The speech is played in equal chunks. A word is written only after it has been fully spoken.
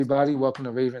Everybody, welcome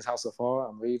to Raven's House of Horror.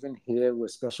 I'm Raven here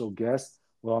with special guest.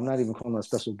 Well, I'm not even calling her a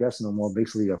special guest no more,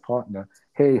 basically a partner.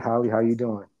 Hey, Holly, how you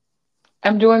doing?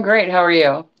 I'm doing great. How are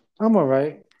you? I'm all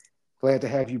right. Glad to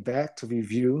have you back to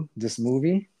review this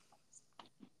movie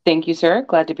Thank you, sir.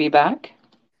 Glad to be back.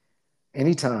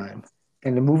 anytime.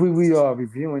 And the movie we are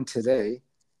reviewing today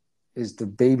is The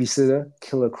Babysitter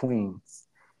Killer Queen.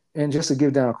 And just to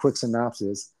give down a quick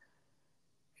synopsis,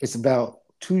 it's about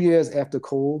 2 years after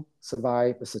Cole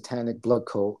survived a satanic blood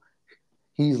cult.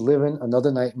 He's living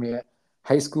another nightmare,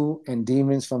 high school, and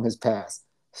demons from his past,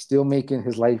 still making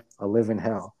his life a living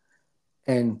hell.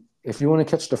 And if you want to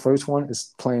catch the first one,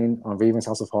 it's playing on Raven's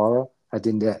House of Horror. I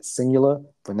did that singular,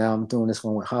 but now I'm doing this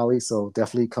one with Holly. So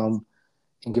definitely come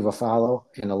and give a follow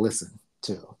and a listen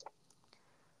too.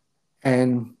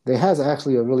 And they has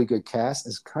actually a really good cast.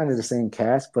 It's kind of the same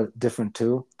cast, but different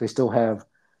too. They still have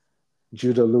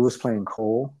Judah Lewis playing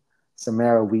Cole,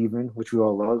 Samara Weaving, which we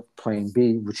all love, playing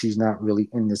B, which she's not really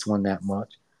in this one that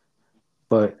much.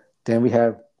 But then we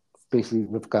have basically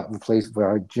got replaced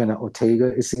by Jenna Ortega.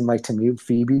 It seemed like to me,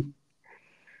 Phoebe.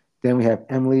 Then we have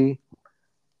Emily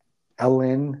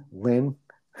Ellen Lynn,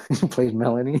 who plays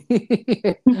Melanie.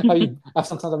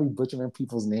 Sometimes I be butchering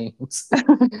people's names.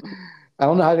 I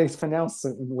don't know how they pronounce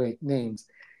certain names.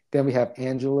 Then we have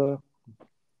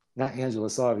not Angela,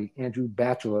 sorry, Andrew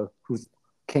Bachelor, who's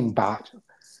King Bot.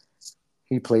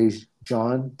 He plays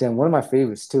John. Then one of my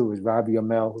favorites too is Robbie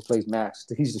Amell, who plays Max.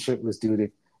 He's the shirtless dude.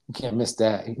 You can't miss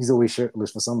that. He's always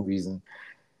shirtless for some reason.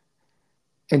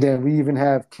 And then we even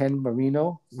have Ken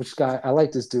Marino, which guy I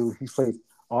like this dude. He played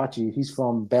Archie. He's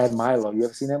from Bad Milo. You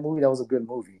ever seen that movie? That was a good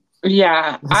movie.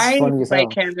 Yeah, It's I funny as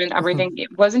like hell. him and everything.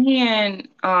 Wasn't he in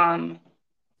oh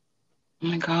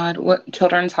my God, what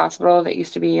children's hospital that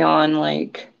used to be on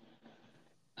like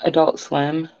Adult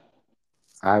Swim?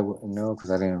 I wouldn't know because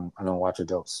I don't watch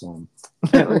Adult Swim.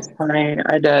 It was funny.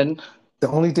 I did. The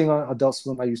only thing on Adult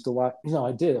Swim I used to watch,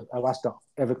 I did. I watched the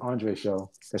Eric Andre show.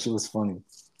 That shit was funny.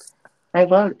 I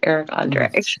love Eric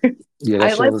Andre. Yeah, that I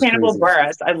show like was Hannibal crazy.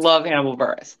 Buress. I love Hannibal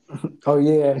Buress. Oh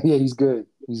yeah, yeah, he's good.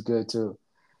 He's good too.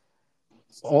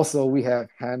 Also, we have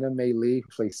Hannah May Lee, who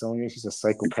plays Sonya. She's a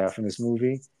psychopath in this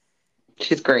movie.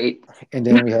 She's great. And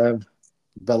then we have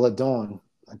Bella Dawn.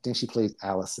 I think she plays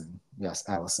Allison. Yes,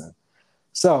 Allison.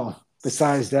 So,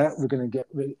 besides that, we're going to get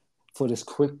ready for this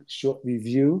quick, short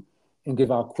review and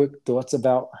give our quick thoughts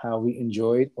about how we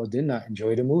enjoyed or did not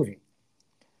enjoy the movie.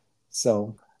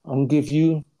 So, I'm going to give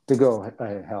you the go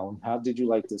ahead, Helen. How did you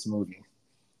like this movie?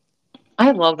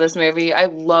 I love this movie. I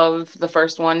love the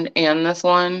first one and this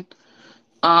one.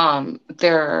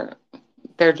 They're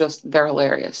they're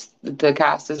hilarious. The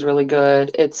cast is really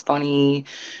good. It's funny.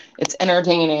 It's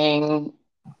entertaining.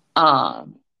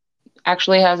 Um,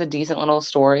 Actually has a decent little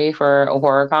story for a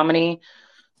horror comedy.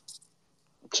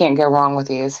 Can't go wrong with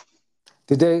these.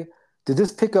 Did they did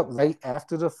this pick up right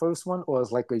after the first one or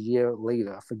is like a year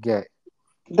later? I forget.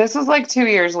 This was like 2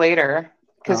 years later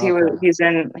because Oh, okay.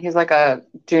 he's like a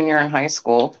junior in high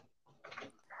school.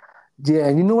 Yeah,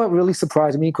 and you know what really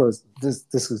surprised me because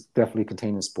this was definitely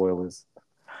containing spoilers.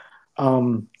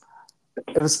 Um,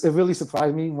 it really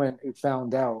surprised me when it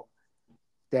found out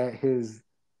that his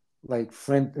like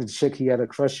friend, the chick he had a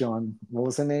crush on, what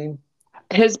was her name?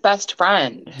 His best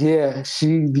friend. Yeah,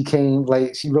 she became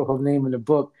like she wrote her name in the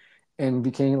book and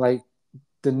became like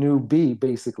the new B,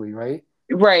 basically, right?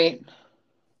 Right.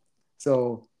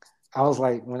 So I was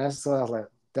like, when I saw, it, I was like,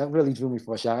 that really drew me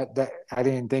for a shot. That I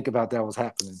didn't think about that was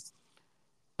happening.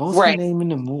 What was her Right. name in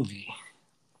the movie?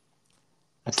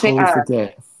 I totally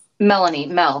forget. Melanie.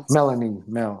 Mel. Melanie,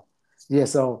 Mel. Yeah,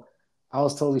 so I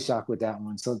was totally shocked with that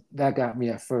one. So that got me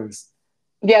at first.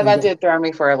 Yeah, And that then did throw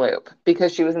me for a loop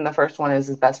because she was in the first one as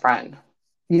his best friend.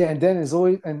 yeah, and then it's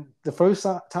always and the first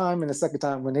time and the second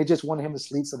time when they just wanted him to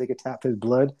sleep so they could tap his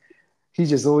blood, he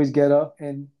just always get up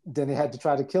and then they had to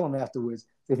try to kill him afterwards.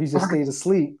 If he just stayed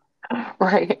asleep,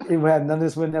 Right. it would have none of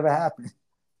this would never happen.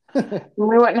 That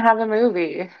We wouldn't have a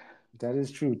movie.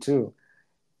 is true too.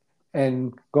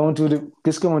 And going through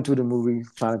the movie,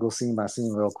 trying to go scene by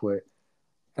scene real quick.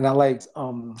 And I liked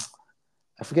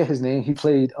I forget his name. He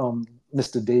played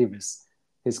Mr. Davis,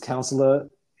 his counselor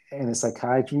in his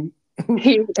psychiatry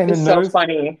He and the is so nurse.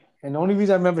 funny. And the only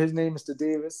reason I remember his name, Mr.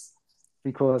 Davis,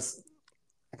 because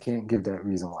I can't give that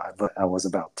reason why, but I was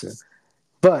about to.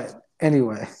 But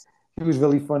anyway, he was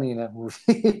really funny in that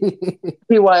movie.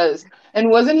 He was. And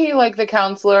wasn't he like the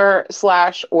counselor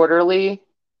slash orderly?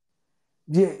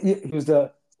 Yeah, yeah, he was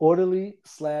the orderly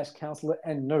slash counselor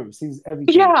and nurse. He's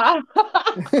everything. Yeah.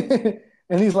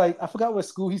 And he's like, I forgot what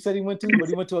school he said he went to, but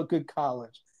he went to a good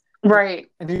college. Right.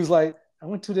 And he was like, I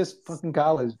went to this fucking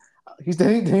college.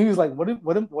 he was like,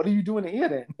 what are you doing here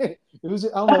then? It was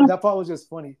just, I don't know, that part was just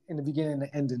funny in the beginning and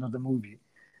the ending of the movie.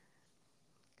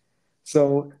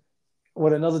 So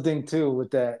what another thing too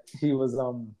with that he was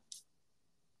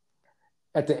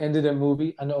at the end of the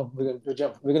movie. I know we're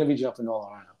gonna be jumping all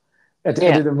around. At the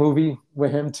end Yeah. of the movie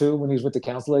with him too, when he was with the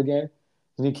counselor again,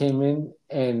 and he came in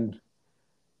and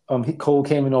Cole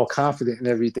came in all confident and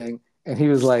everything, and he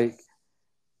was like,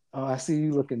 "Oh, I see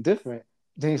you looking different."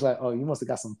 Then he's like, "Oh, you must have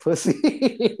got some pussy."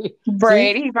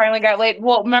 Right. See, He finally got laid.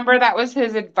 Well, remember that was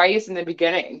his advice in the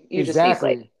beginning. You just be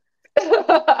like,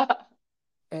 exactly.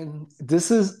 And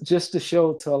this is just to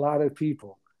show to a lot of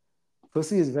people,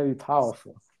 pussy is very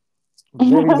powerful,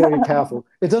 very very powerful.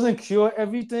 It doesn't cure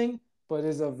everything, but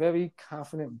it's a very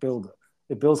confident builder.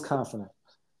 It builds confidence.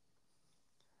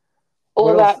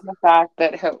 What well, else? that the fact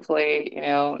that hopefully,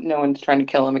 no one's trying to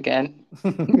kill him again.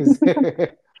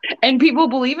 And people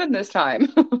believe him this time.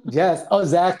 Yes, oh,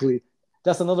 exactly.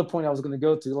 That's another point I was going to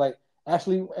go to. Like,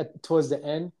 actually, towards the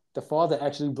end, the father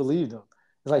actually believed him.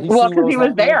 It's like he Well, seen what because was he was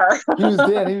happening. there. He was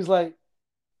there, and he was like,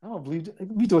 "I don't believe.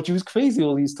 We thought you was crazy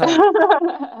all these times."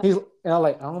 And I'm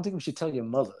like, "I don't think we should tell your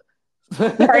mother."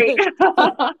 Right.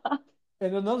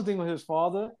 And another thing with his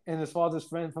father and his father's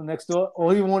friend from next door, all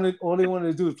they wanted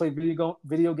to do was play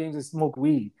video games and smoke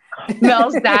weed.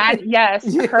 Mel's dad, yes,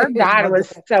 Yeah, her dad my was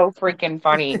dad. so freaking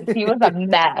funny. He was a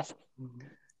mess.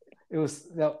 It was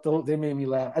they made me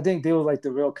laugh. I think they were like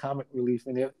the real comic relief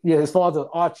in it. Yeah, his father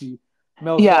Archie,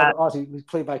 Mel's Yeah, father Archie, was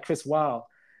played by Chris Wilde.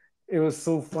 It was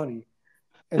so funny.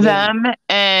 And then, them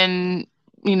and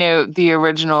the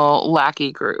original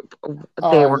Lackey group. They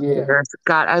oh were yeah, hilarious.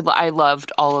 God, I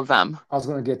loved all of them. I was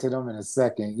gonna get to them in a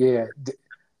second. Yeah,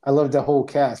 I love the whole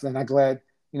cast, and I'm glad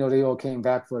they all came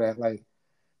back for that. Like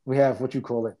we have what you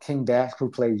call it, King Dash, who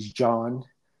plays John.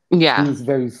 Yeah, He's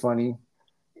very funny.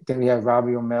 Then we have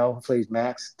Robbie O'Mell, who plays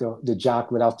Max, the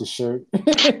jock without the shirt.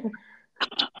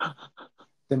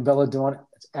 Then Bella Dawn,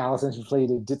 Allison, she played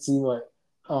the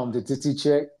ditzy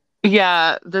chick.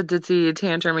 yeah, the ditzy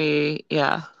tantrumy,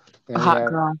 yeah, Then we hot have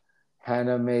girl.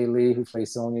 Hannah May Lee, who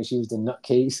plays Sonya. She was the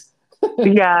nutcase.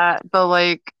 Yeah,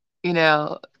 the you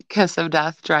know, kiss of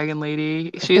death dragon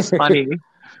lady. She's funny.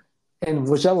 And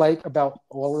which I like about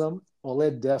all of them, all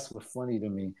their deaths were funny to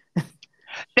me.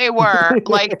 They were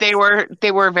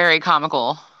they were very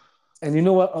comical. And you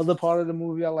know what other part of the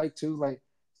movie I like too? Like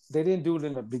they didn't do it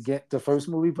in the first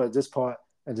movie, but this part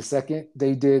and the second,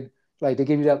 they did like they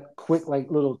gave you that quick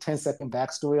like little 10-second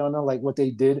backstory on them, like what they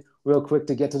did real quick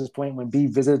to get to this point when B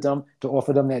visited them to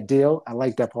offer them that deal. I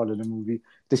like that part of the movie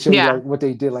to show you Yeah. like what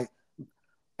they did. Like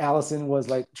Allison was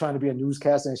like trying to be a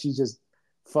newscaster and she just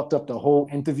fucked up the whole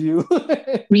interview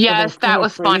and Yes, then that went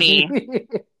was crazy. funny.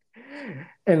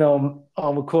 And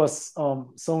of course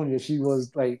Sonia, she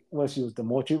was like she was the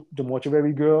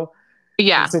mortuary girl and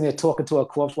Yeah. sitting there talking to a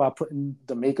corpse while putting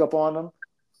the makeup on them.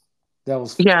 That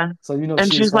was Yeah. so And she was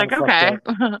she's kind like, of fucked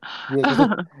okay.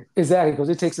 up. Yeah, because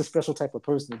it takes a special type of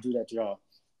person to do that job.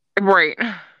 Right.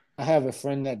 I have a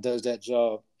friend that does that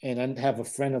job, and I have a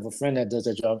friend of a friend that does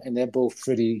that job, and they're both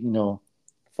pretty,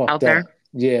 fucked Out there. up.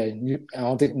 Yeah, I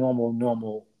don't think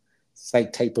normal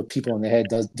psych type of people in the head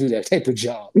does do that type of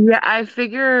job. Yeah, I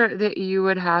figure that you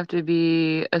would have to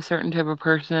be a certain type of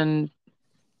person,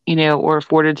 or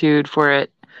fortitude for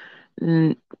it,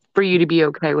 n- for you to be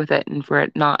okay with it and for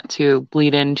it not to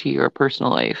bleed into your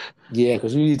personal life. Yeah,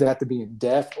 because you either have to be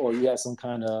deaf or you have some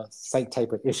kind of psych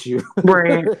type of issue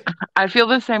Right. I feel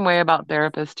the same way about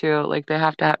therapists too. Like they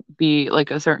have to be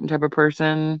like a certain type of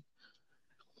person.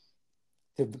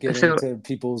 to get So into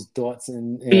people's thoughts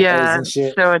and heads yeah, and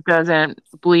shit. so it doesn't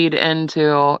bleed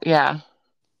into, yeah.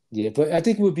 Yeah, but I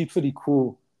think it would be pretty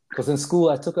cool because in school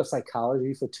I took up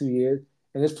psychology for 2 years,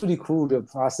 and it's pretty cool the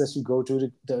process you go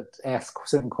through to ask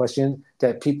certain questions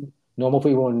that normal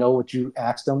people won't know what you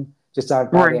ask them just by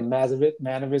their Right.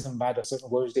 mannerism, by the certain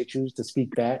words they choose to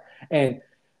speak back, and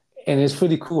it's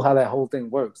pretty cool how that whole thing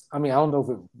works. I mean, I don't know if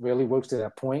it really works to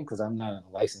that point because I'm not a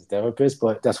licensed therapist,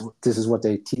 but this is what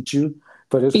they teach you.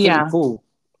 But it's pretty Yeah. cool.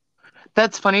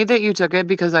 That's funny that you took it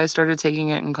because I started taking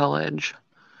it in college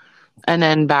and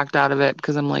then backed out of it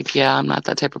because I'm like, yeah, I'm not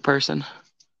that type of person.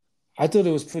 I thought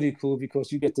it was pretty cool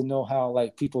because you get to know how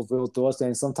like people's real thoughts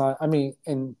and sometimes I mean,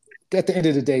 and at the end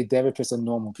of the day, therapists are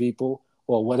normal people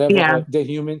or whatever, Yeah. or they're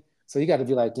human. So you got to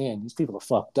be like, damn, these people are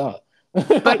fucked up.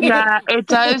 But And yeah, it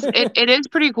does it is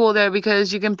pretty cool though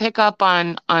because you can pick up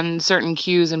on certain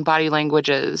cues and body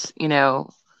languages.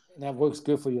 that works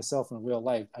good for yourself in real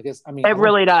life. I guess. I mean, I It don't.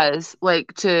 really does.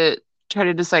 Like to try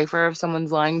to decipher if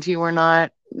someone's lying to you or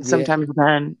not. Yeah, Sometimes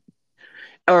then.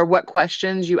 or what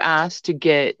questions you ask to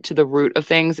get to the root of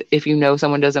things if you know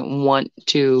someone doesn't want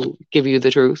to give you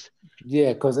the truth.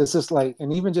 Yeah, because it's just like,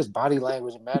 and even just body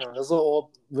language and manner. Those are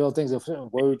all real things. Of certain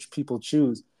words people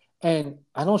choose, and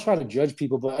I don't try to judge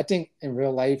people, but I think in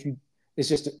real life, it's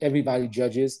just everybody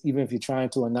judges, even if you're trying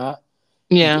to or not.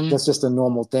 Yeah. That's just a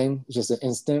normal thing. It's just an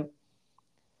instinct.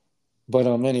 But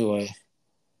anyway,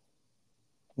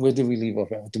 where did we leave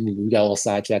off at with the movie? We got all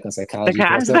sidetracked on The psychology for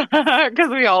cast, us. because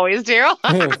we always do.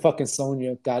 Fucking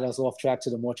Sonia got us off track to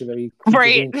the mortuary people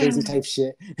Right. being crazy type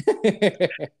shit.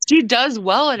 She does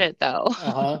well at it though.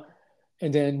 Uh-huh.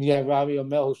 And then you have Robbie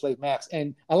Amell who played Max.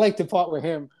 And I like the part with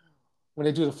him when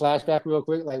they do the flashback real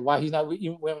quick, like why he's not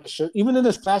even wearing a shirt. Even in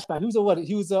this flashback, he was a what?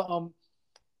 He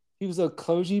was a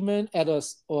clergyman at a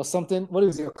or something. What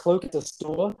is he? A clerk at the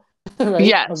store, right? A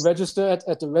Yes. register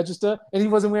at the register, and he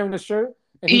wasn't wearing a shirt.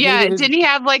 And he Yeah. hated his Didn't he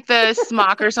have like the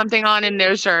smock or something on in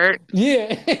their shirt?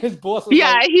 yeah. His boss was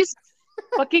Yeah, like, he's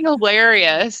fucking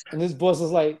hilarious. and his boss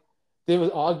was like, they was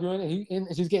arguing, and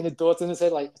he's getting the thoughts in his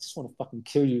head, like, I just want to fucking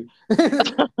kill you.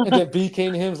 And then B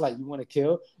came to him, was like, you want to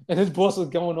kill? And his boss was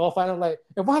going off on him, like,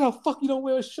 and why the fuck you don't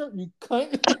wear a shirt, you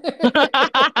cunt?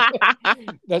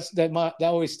 That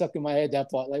always stuck in my head, that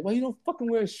part. Like, why you don't fucking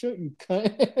wear a shirt, you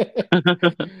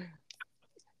cunt?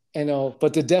 And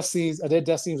but their death scenes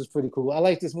was pretty cool. I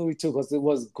like this movie too because it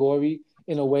was gory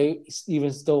in a way,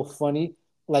 even still funny.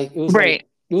 Like Right.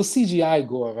 it was CGI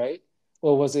gore, right?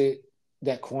 Or was it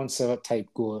that corn syrup type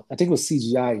gore? I think it was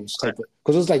CGI-ish type of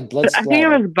because it was like blood I think it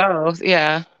splatter. was both.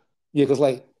 Yeah. Yeah, because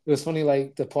like it was funny,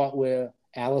 like the part where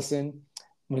Allison,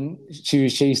 when she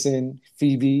was chasing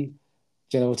Phoebe,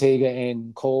 Jenna Ortega,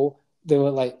 and Cole, they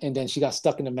were like, and then she got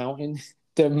stuck in the mountain,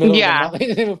 the middle of the Yeah. mountain,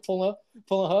 and they were pulling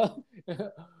her.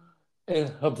 And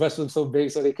her breast was so big,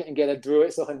 so they couldn't get her through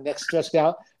it. So her neck stretched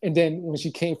out, and then when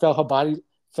she fell, her body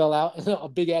fell out, and a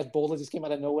big ass boulder just came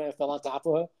out of nowhere and fell on top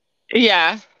of her.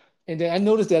 Yeah. And then I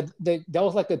noticed that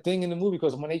was like a thing in the movie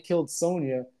because when they killed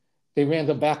Sonia, they ran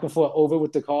her back and forth over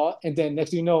with the car, and then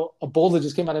next thing you know, a boulder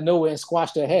just came out of nowhere and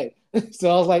squashed her head. So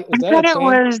I was like, I "Is that a thought it thing?"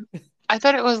 was I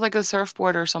thought it was like a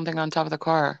surfboard or something on top of the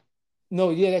car. No,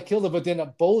 yeah, that killed her, but then a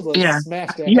boulder Yeah.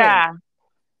 smashed her head. Yeah.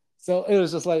 So it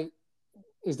was just like,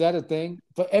 is that a thing?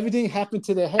 But everything happened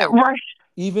to their head, Right.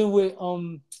 even with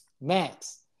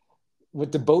Max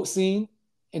with the boat scene,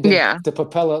 and then Yeah. the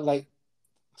propeller like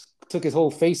took his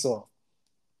whole face off.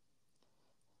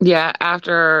 Yeah.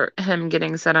 After him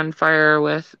getting set on fire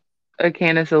with a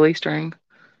can of silly string.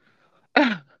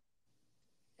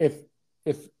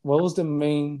 If what was the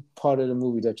main part of the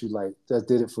movie that you liked that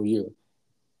did it for you?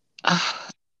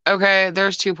 Okay,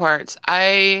 there's two parts.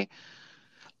 I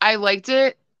liked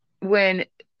it when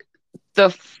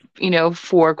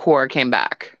four core came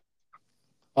back.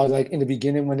 I was like in the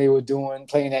beginning when they were doing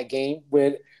playing that game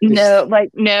where they No,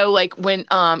 like when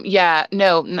yeah,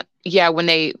 no, yeah, when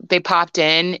they popped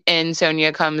in and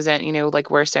Sonia comes in, like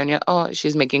where's Sonia? Oh,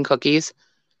 she's making cookies.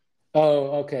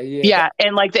 oh okay yeah Yeah,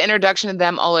 and like the introduction of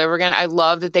them all over again. I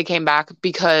love that they came back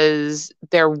because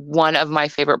they're one of my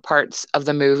favorite parts of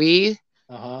the movie.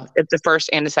 uh-huh It's the first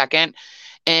and the second.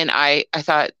 And I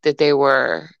thought that they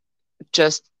were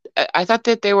just I thought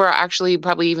that they were actually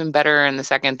probably even better in the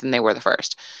second than they were the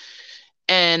first.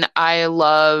 And I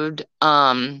loved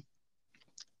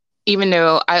even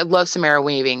though I love Samara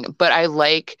Weaving, but I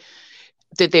like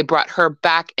that they brought her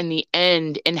back in the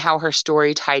end and how her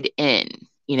story tied in,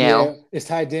 you know? yeah it's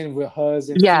tied in with hers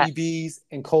and Yeah. Phoebe's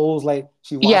and Cole's like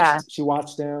Yeah. she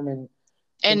watched them And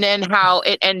and then how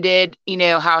it ended,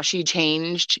 how she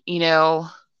changed,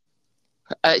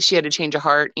 she had to change a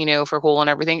heart, for Cole and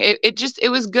everything.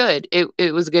 It was good.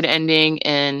 It was a good ending.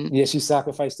 And yeah she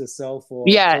sacrificed herself for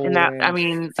yeah, and Cole that, I and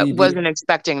mean, I Phoebe. wasn't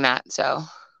expecting that. So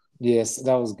Yes,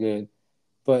 that was good.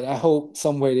 But I hope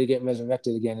some way they get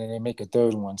resurrected again and they make a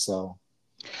third one. So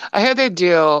I hope they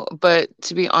do. But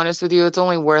to be honest with you, it's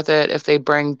only worth it if they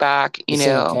bring back, the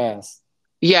same cast.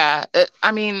 yeah,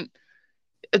 I mean,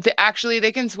 actually,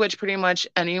 they can switch pretty much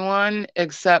anyone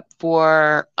except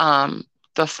for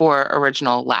the four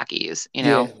original lackeys,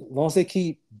 Yeah, as long as they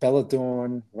keep Bella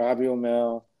Thorne, Robbie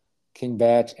O'Mell, King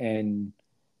Batch, and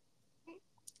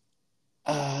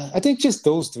I think just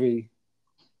those three.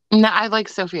 No, I like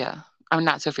Sophia. I'm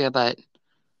not Sophia, but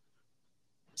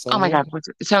oh my Sonya. God, what's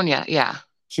it? Sonia? Yeah,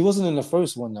 She wasn't in the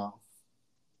first one though.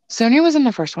 Sonia was in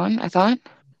the first one. I thought.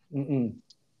 Mm-mm.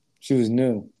 She was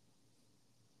new.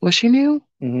 Was she new?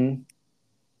 Mm-hmm.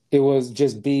 It was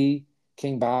just B,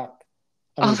 King Bach.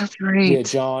 I Oh, mean, that's yeah, right.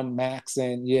 John, Max,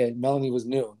 and yeah, Melanie was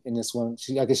new in this one.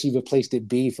 I guess she replaced it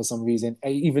B for some reason.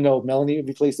 Even though Melanie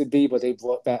replaced it B, but they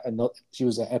brought back another. She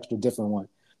was an extra different one.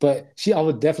 But I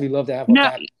would definitely love to have her No,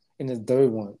 back in the third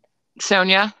one.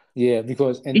 Sonia. Yeah,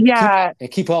 because Yeah.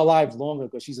 and keep her alive longer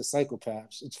because she's a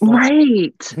psychopath. It's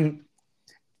funny, Right.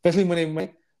 especially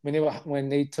when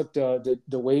they took the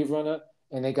wave runner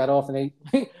and they got off and they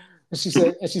and she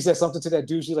said something to that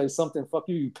dude. She's like something, fuck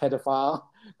you, you pedophile,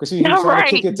 because he was All trying to right.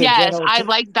 kick it to Yes, Jenna. I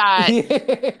like that.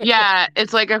 Yeah. Yeah,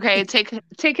 it's like, okay,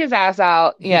 take his ass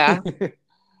out. Yeah.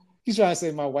 He's trying to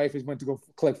say my wife is went to go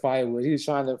collect firewood. He's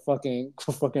trying to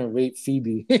fucking rape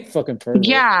Phoebe. Fucking pervert.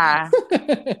 Yeah.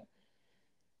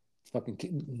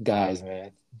 Fucking guys,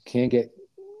 man. Can't get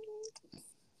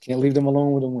can't leave them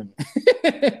alone with the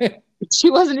women. She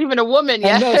wasn't even a woman I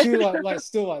yet. know she was like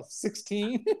still like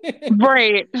 16.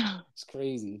 Right. It's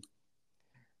crazy.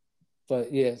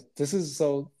 But yeah, this is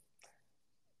so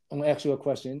I'm gonna ask you a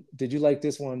question. Did you like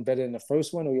this one better than the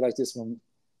first one, or you like this one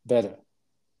better?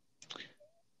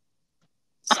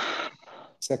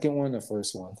 Second one or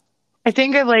first one? I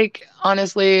think I like,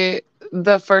 honestly,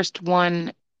 the first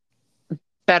one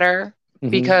better Mm-hmm.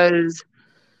 because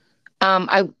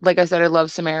I like I said, I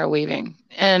love Samara Weaving.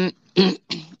 And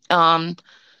um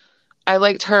I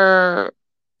liked her.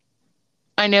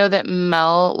 I know that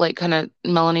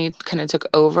Melanie kind of took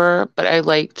over, but I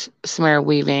liked Samara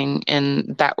Weaving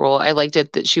in that role. I liked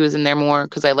it that she was in there more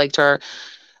because I liked her.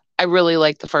 I really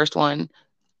liked the first one.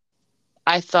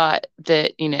 I thought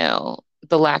that,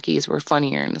 the lackeys were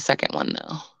funnier in the second one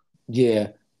though. Yeah,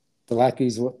 the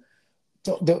lackeys were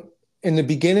in the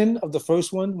beginning of the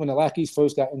first one when the lackeys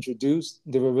first got introduced.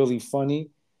 They were really funny,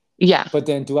 Yeah. but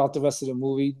then throughout the rest of the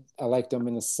movie, I liked them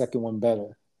in the second one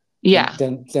better Yeah.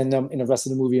 than them in the rest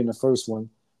of the movie in the first one.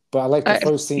 But I like the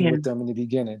first scene Yeah. with them in the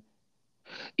beginning.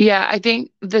 Yeah, I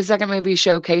think the second movie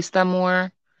showcased them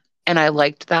more, and I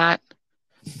liked that.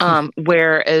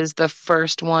 Whereas the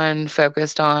first one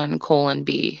focused on Cole and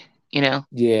B, you know?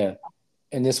 Yeah,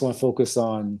 and this one focused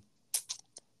on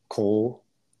Cole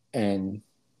and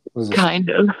was it? Kind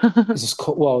of. It's just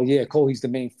Cole, well, yeah, Cole. He's the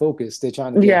main focus. They're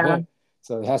trying to get Yeah. him,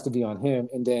 so it has to be on him.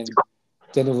 And then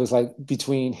it was like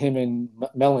between him and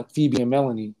Phoebe and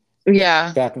Melanie,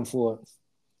 Yeah. back and forth,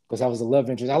 because that was the love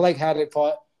interest. I like how they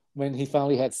part when he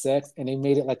finally had sex and they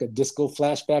made it like a disco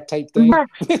flashback type thing.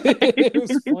 It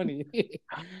was funny.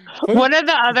 One of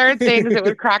the other things that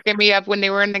was cracking me up when they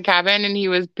were in the cabin and he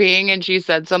was peeing and she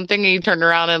said something and he turned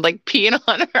around and like peed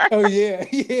on her. Oh yeah,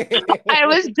 yeah, I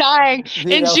was dying.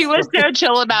 yeah. And That she was was funny. so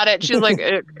chill about it. She's like,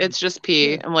 it's just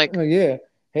pee. I'm like, Oh yeah.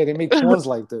 Hey, they make porns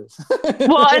like this.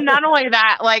 well, and not only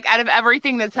that, like out of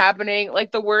everything that's happening,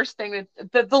 like the worst thing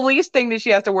the least thing that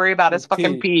she has to worry about is It's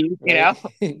fucking P, pee, you right?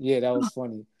 know? Yeah, that was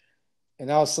funny.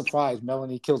 And I was surprised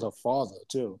Melanie killed her father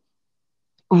too.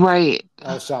 Right.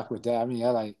 I was shocked with that. I mean,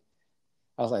 I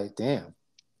was like, damn,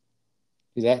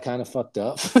 is that kind of fucked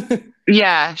up?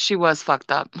 Yeah, she was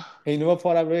fucked up. And you know what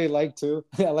part I really liked too?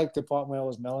 I liked the part when it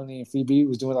was Melanie and Phoebe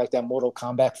was doing like that Mortal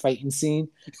Kombat fighting scene.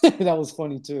 That was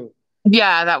funny too.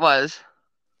 Yeah, that was.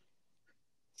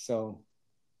 So,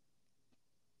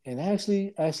 and I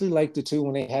actually liked it too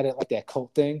when they had it like that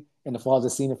cult thing and the father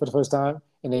seen it for the first time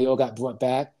and they all got brought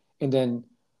back. And then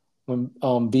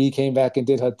when B came back and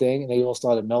did her thing and they all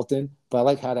started melting. But I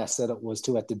like how that setup was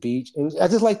too at the beach. I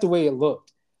just like the way it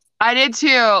looked. I did too.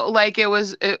 Like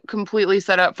it completely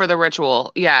set up for the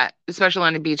ritual. Yeah, especially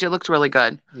on the beach. It looked really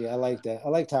good. Yeah, I like that. I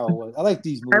liked how it was. I like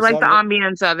these I movies. So like the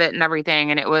ambience of it and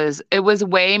everything, and it was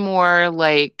way more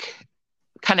like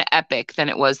kind of epic than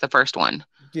it was the first one.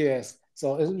 yes.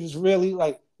 So it was really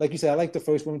like you said, I like the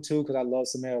first one too because I love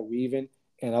Samara Weaving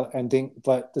and think,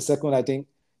 but the second one I think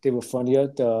they were funnier.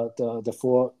 The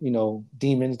four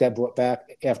demons that brought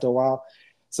back after a while.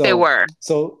 They So were.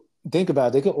 so think about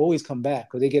it, they could always come back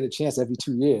because they get a chance every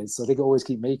 2 years, so they could always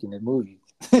keep making a movie.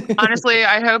 Honestly,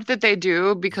 I hope that they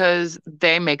do because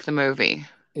they make the movie.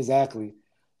 Exactly.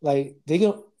 Like they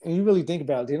don't, and you really think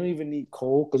about it, they don't even need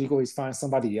Cole because you can always find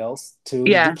somebody else to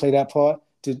Yeah. play that part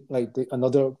to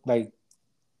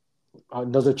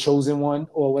another chosen one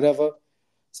or whatever.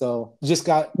 So you just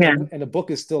got, Yeah. and the book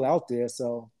is still out there,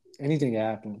 so anything can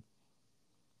happen.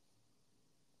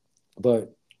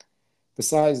 But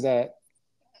besides that,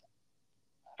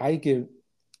 I give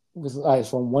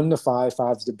from 1 to 5.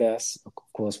 Five's the best, of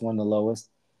course, one the lowest.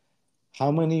 How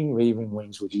many Raven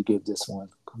wings would you give this one?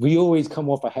 We always come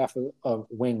off a half a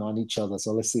wing on each other,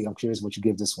 so let's see. I'm curious what you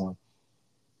give this one.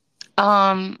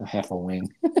 Um, A half a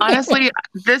wing. Honestly,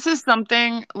 this is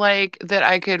something like that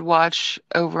I could watch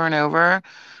over and over.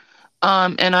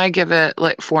 And I give it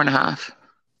like 4.5.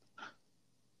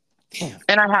 Damn.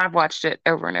 And I have watched it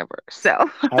over and over. So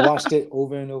I watched it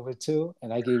over and over too,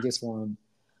 and I gave this one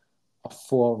a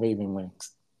 4 Raven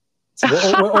wings. So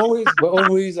we're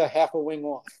always a half a wing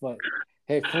off, but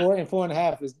Hey, 4 and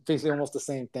 4.5 is basically almost the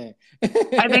same thing.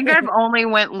 I think I've only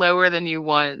went lower than you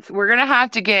once. We're gonna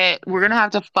have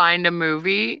to find a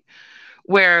movie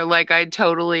where like I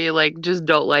totally like just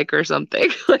don't like or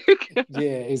something. Like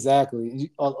Yeah, exactly. You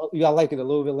gotta like it a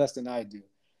little bit less than I do.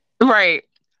 right.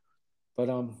 But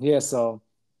yeah. So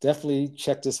definitely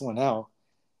check this one out.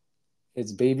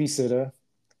 It's Babysitter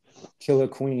Killer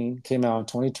Queen. Came out in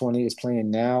 2020. It's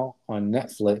playing now on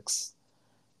Netflix,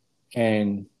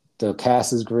 and the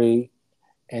cast is great,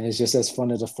 and it's just as fun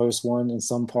as the first one. In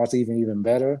some parts, even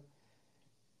better.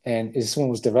 And this one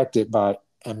was directed by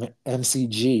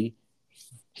MCG.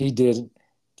 He did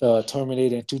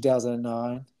Terminator in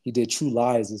 2009. He did True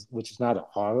Lies, which is not a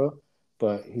horror,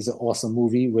 but he's an awesome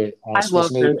movie with I love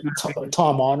those Schwarzenegger, movies.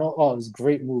 Tom Arnold. Oh, it's a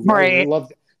great movie. I Right.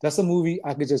 love. That's a movie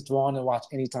I could just draw on and watch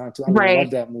anytime too. I love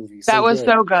Right. that movie. That So was good.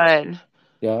 so good.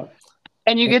 Yeah.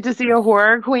 And you And, get to see a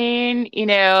horror queen,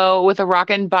 with a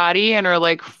rockin' body in her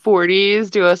like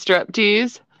 40s do a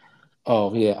striptease.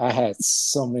 oh yeah, I had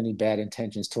so many bad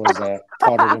intentions towards that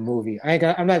part of the movie. I'm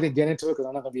not gonna get into it because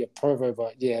I'm not gonna be a pervert.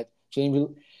 But yeah, Jamie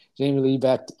Lee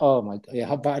back. Oh my god. Yeah.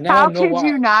 Now I How know could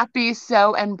you why. not be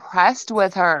so impressed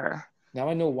with her? Now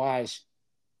I know why.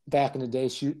 Back in the day,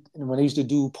 when they used to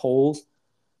do polls,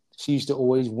 she used to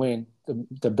always win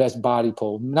the best body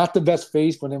poll. Not the best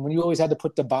face, but then when you always had to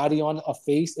put the body on a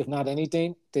face, if not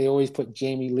anything, they always put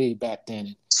Jamie Lee back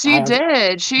then. She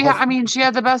did. Her I mean, she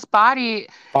had the best body.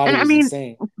 And body I was mean,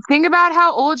 insane. think about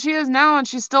how old she is now and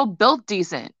she's still built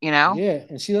decent, Yeah,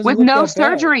 and she doesn't with look no that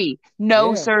bad. surgery. No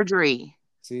Yeah. surgery.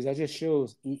 See, that just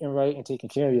shows eating right and taking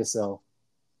care of yourself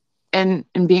And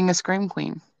being a scream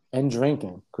queen. and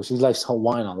drinking because she likes her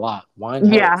wine a lot. Wine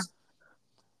Yeah. helps.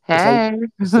 It's like Hey.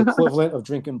 it's the equivalent of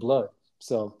drinking blood.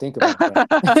 So think about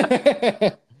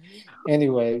that.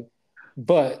 Anyway,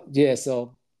 but yeah,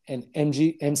 so and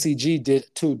MCG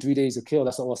did too, 3 Days to Kill.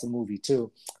 That's an awesome movie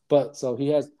too. But so he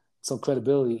has some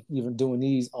credibility even doing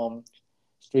these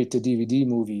straight to DVD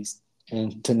movies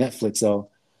and to Netflix. So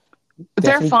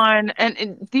They're definitely fun.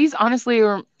 And these honestly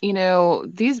are,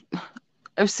 these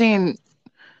I've seen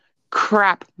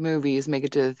crap movies make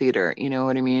it to the theater, you know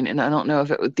what I mean? And I don't know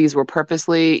if these were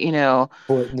purposely,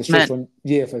 for in the straight meant for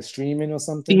yeah for streaming or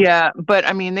something. yeah, but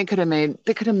I mean they could have made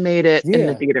it in the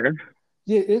Yeah, theater.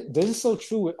 yeah. This is so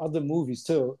true with other movies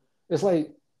too. It's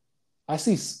like I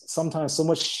see sometimes so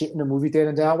much shit in the movie theater,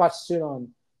 and then I watch shit on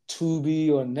Tubi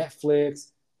or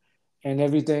Netflix and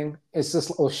everything. It's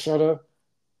just or Shutter,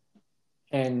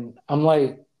 and I'm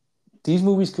like, these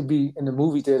movies could be in the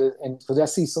movie theater, and because I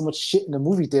see so much shit in the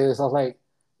movie theaters, I was like,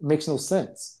 it makes no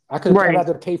sense. I'd Right.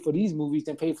 rather pay for these movies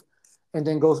than and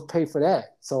then go pay for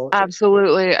that. So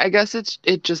Absolutely. I guess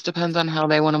it just depends on how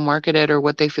they want to market it or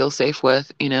what they feel safe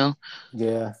with,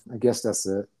 yeah, I guess that's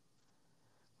it.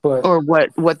 But or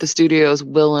what the studios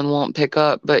will and won't pick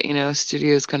up. But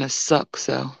studios kind of suck.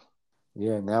 So,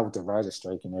 yeah, now with the writer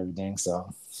strike and everything, so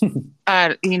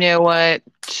you know what?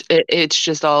 It's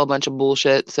just all a bunch of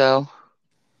bullshit. So,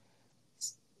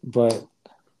 but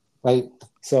like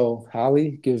so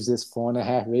Holly gives this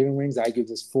 4.5 Raven Wings. I give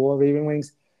this 4 Raven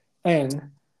Wings. And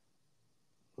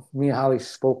me and Holly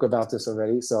spoke about this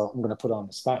already, so I'm gonna put on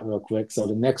the spot real quick. So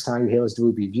the next time you hear us do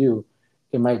a review,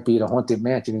 it might be the Haunted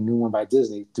Mansion, a new one by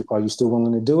Disney. Are you still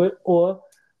willing to do it, or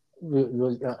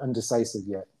you're undecisive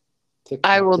yet? Tick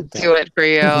I tock, will tick do tock. it for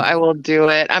you. I will do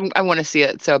it. I want to see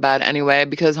it so bad anyway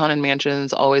because Haunted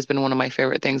Mansion's always been one of my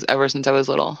favorite things ever since I was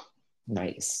little.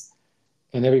 Nice.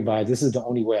 And everybody, this is the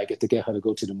only way I get to get her to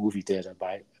go to the movie theater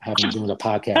by having doing a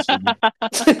podcast with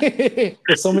me.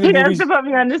 There's so many He has to movies. put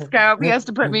me on the scope. He has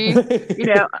to put me, you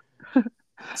know,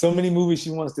 So many movies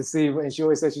she wants to see, and she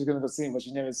always says she's gonna go see them, but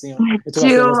she never see them I until I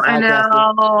said let's do. I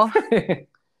podcast know. it.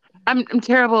 I'm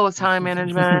terrible with time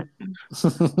management.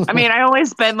 I mean, I only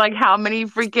spend like how many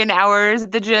freaking hours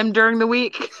at the gym during the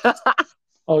week?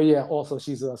 Oh yeah. Also,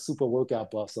 she's a super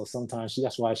workout buff, so sometimes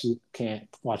that's why she can't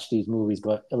watch these movies.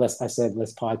 But unless I said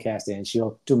let's podcast it, and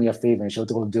she'll do me a favor and she'll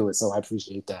go do it. So I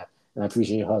appreciate that, and I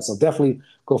appreciate her. So definitely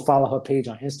go follow her page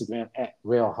on Instagram at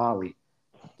Real Holly.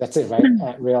 That's it, right?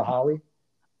 At Real Holly.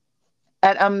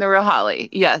 At the Real Holly.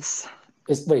 Yes.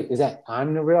 Is that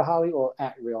I'm the Real Holly or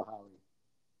at Real Holly?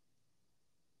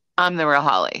 I'm the Real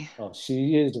Holly. Oh,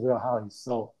 she is the Real Holly.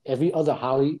 So every other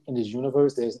Holly in this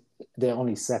universe, they're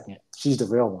only second. She's the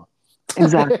real one.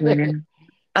 Exactly.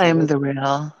 I So am the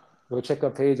real. go check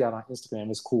her page out on Instagram.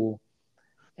 It's cool.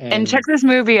 And check And this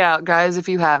movie out, guys, if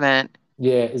you haven't.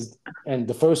 yeah, and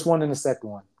the first one and the second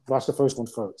one. Watch the first one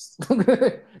first.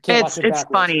 Can't watch it It's backwards.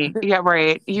 funny. Yeah,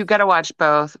 right. You got to watch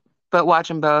both, but watch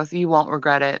them both. You won't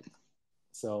regret it.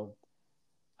 So,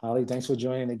 Holly, thanks for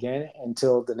joining again.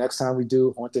 Until the next time we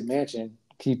do Haunted Mansion,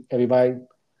 keep everybody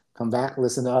come back,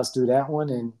 listen to us do that one,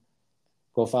 and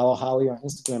go follow Holly on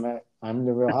Instagram at I'm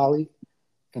the real Holly.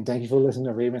 And thank you for listening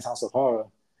to Raven's House of Horror.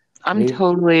 I'm Raven,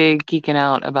 totally geeking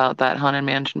out about that Haunted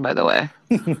Mansion, by the way.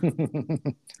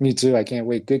 me too. I can't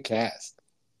wait. Good cast.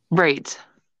 Right.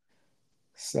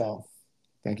 So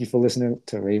thank you for listening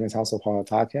to Raven's House of Horror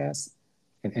podcast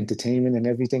and entertainment and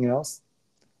everything else.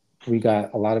 We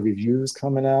got a lot of reviews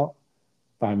coming out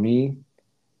by me,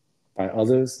 by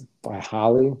others, by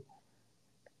Holly,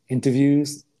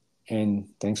 interviews. And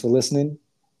thanks for listening.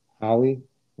 Holly,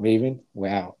 Raven, we're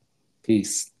out.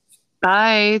 Peace.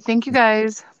 Bye. Thank you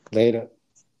guys. Later.